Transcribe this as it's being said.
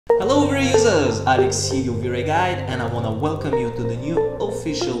Hello VRay users, Alex here, your VRay guide, and I want to welcome you to the new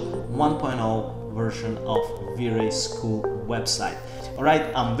official 1.0 version of VRaySchool website.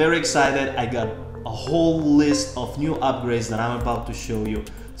 Alright, I'm very excited. I got a whole list of new upgrades that I'm about to show you,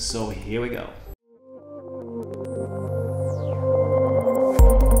 so here we go.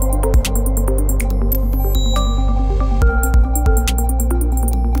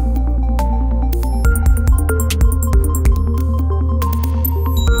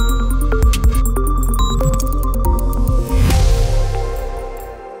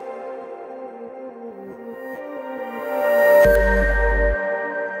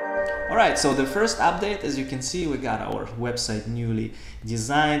 Alright, so the first update, as you can see, we got our website newly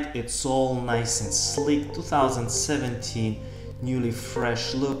designed. It's all nice and sleek, 2017, newly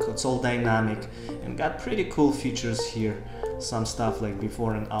fresh look. It's all dynamic and got pretty cool features here. Some stuff like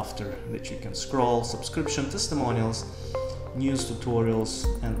before and after that you can scroll, subscription testimonials, news tutorials,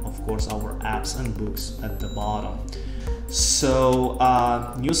 and of course our apps and books at the bottom. So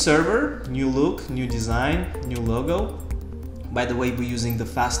new server, new look, new design, new logo. By the way, we're using the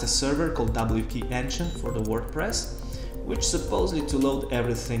fastest server called WP Engine for the WordPress, which supposedly to load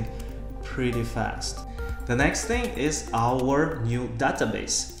everything pretty fast. The next thing is our new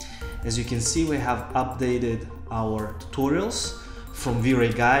database. As you can see, we have updated our tutorials from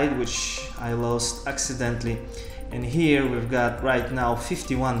VRay Guide, which I lost accidentally. And here we've got right now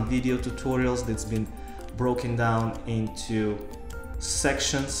 51 video tutorials that's been broken down into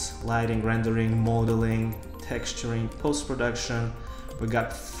sections: lighting, rendering, modeling, texturing, post-production. We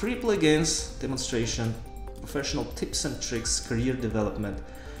got free plugins, demonstration, professional tips and tricks, career development,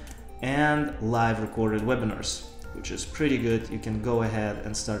 and live recorded webinars, which is pretty good. You can go ahead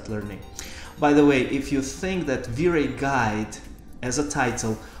and start learning. By the way, if you think that VRay Guide as a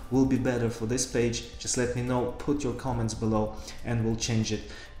title will be better for this page, just let me know, put your comments below and we'll change it,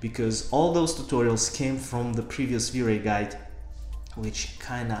 because all those tutorials came from the previous VRay Guide, which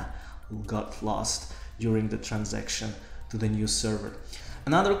kinda got lost during the transaction to the new server.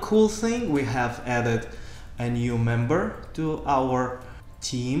 Another cool thing, we have added a new member to our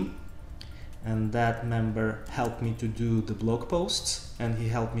team, and that member helped me to do the blog posts, and he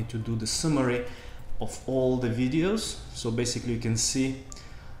helped me to do the summary of all the videos. So basically you can see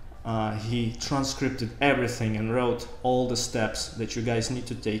he transcribed everything and wrote all the steps that you guys need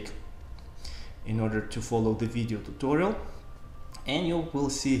to take in order to follow the video tutorial. And you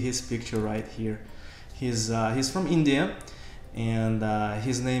will see his picture right here. He's from India, and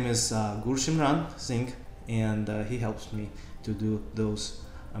his name is Gursimran Singh, and he helps me to do those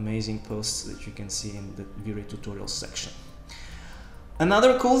amazing posts that you can see in the VRay tutorial section.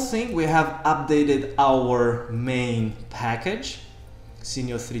 Another cool thing, we have updated our main package,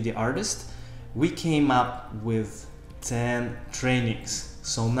 Senior 3D Artist. We came up with 10 trainings.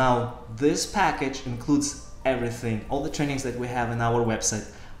 So now this package includes everything, all the trainings that we have in our website.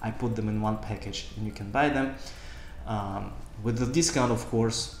 I put them in one package and you can buy them with the discount, of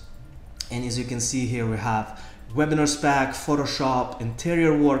course. And as you can see here, we have webinars pack, Photoshop,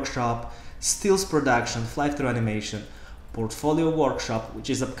 interior workshop, stills production, fly-through animation, portfolio workshop,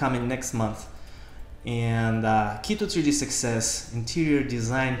 which is upcoming next month, and key to 3D success, interior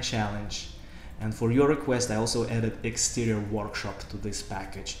design challenge. And for your request, I also added exterior workshop to this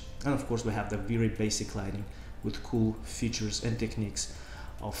package. And of course, we have the VRay basic lighting with cool features and techniques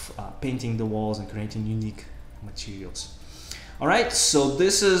of painting the walls and creating unique materials. All right, so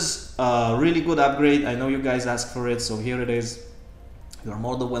this is a really good upgrade. I know you guys asked for it, so here it is. You are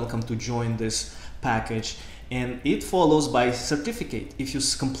more than welcome to join this package, and it follows by certificate. If you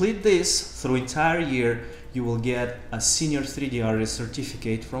complete this through entire year, you will get a Senior 3D Artist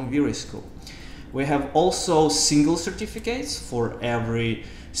certificate from VRaySchool. We have also single certificates for every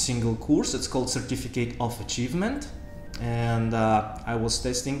single course. It's called Certificate of Achievement, and I was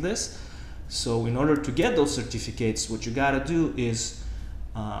testing this. So in order to get those certificates, what you gotta do is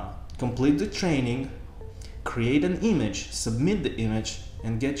complete the training, create an image, submit the image,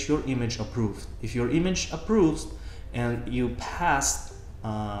 and get your image approved. If your image approves and you pass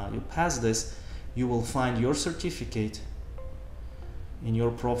this, you will find your certificate in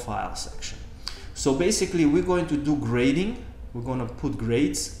your profile section. So basically we're going to do grading. We're going to put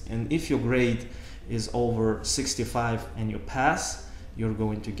grades, and if your grade is over 65 and you pass, you're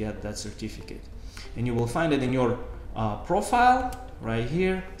going to get that certificate. And you will find it in your profile right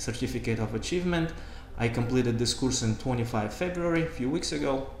here, Certificate of Achievement. I completed this course in 25 February, a few weeks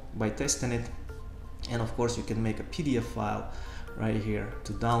ago, by testing it. And of course you can make a PDF file right here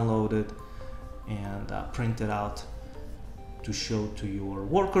to download it and print it out to show to your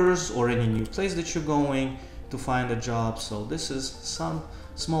workers or any new place that you're going to find a job. So this is some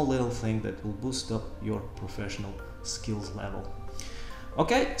small little thing that will boost up your professional skills level.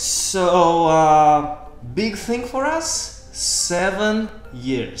 Okay, so big thing for us, 7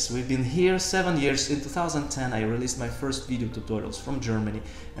 years. We've been here 7 years. In 2010 I released my first video tutorials from Germany,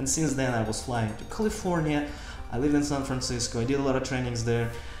 and since then I was flying to California. I lived in San Francisco, I did a lot of trainings there,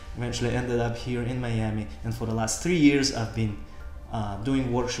 eventually ended up here in Miami, and for the last 3 years I've been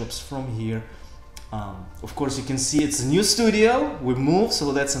doing workshops from here. Of course, you can see it's a new studio, we moved,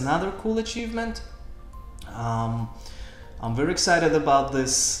 so that's another cool achievement. I'm very excited about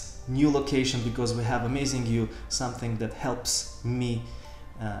this new location because we have amazing view, something that helps me,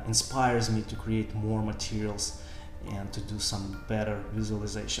 inspires me to create more materials and to do some better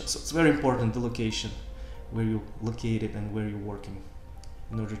visualization. So it's very important, the location, where you're located and where you're working.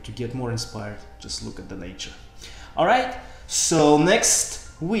 In order to get more inspired, just look at the nature. All right, so next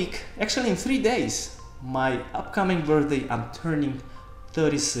week, actually in 3 days, my upcoming birthday, I'm turning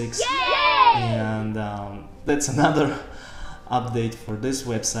 36. Yay! And that's another update for this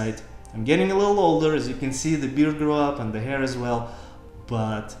website. I'm getting a little older, as you can see, the beard grew up and the hair as well,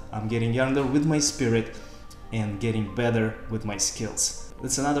 but I'm getting younger with my spirit and getting better with my skills.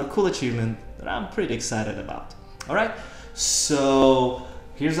 That's another cool achievement that I'm pretty excited about. All right, so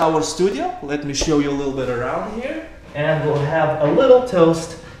here's our studio. Let me show you a little bit around here, and we'll have a little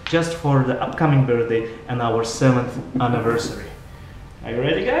toast just for the upcoming birthday and our 7th anniversary. Are you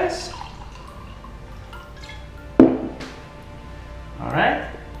ready, guys? All right,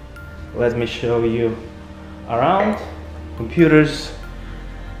 let me show you around, computers,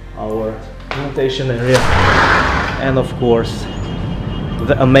 our presentation area, and of course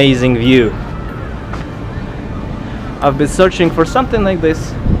the amazing view. I've been searching for something like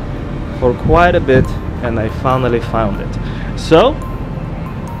this for quite a bit, and I finally found it. So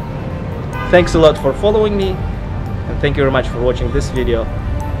thanks a lot for following me, and thank you very much for watching this video.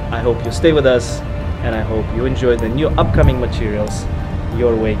 I hope you stay with us, and I hope you enjoy the new upcoming materials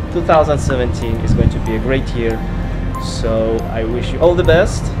your way. 2017 is going to be a great year, so I wish you all the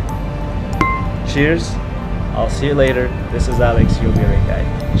best. Cheers, I'll see you later. This is Alex, your V-Ray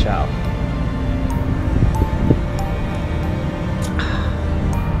guy. Ciao.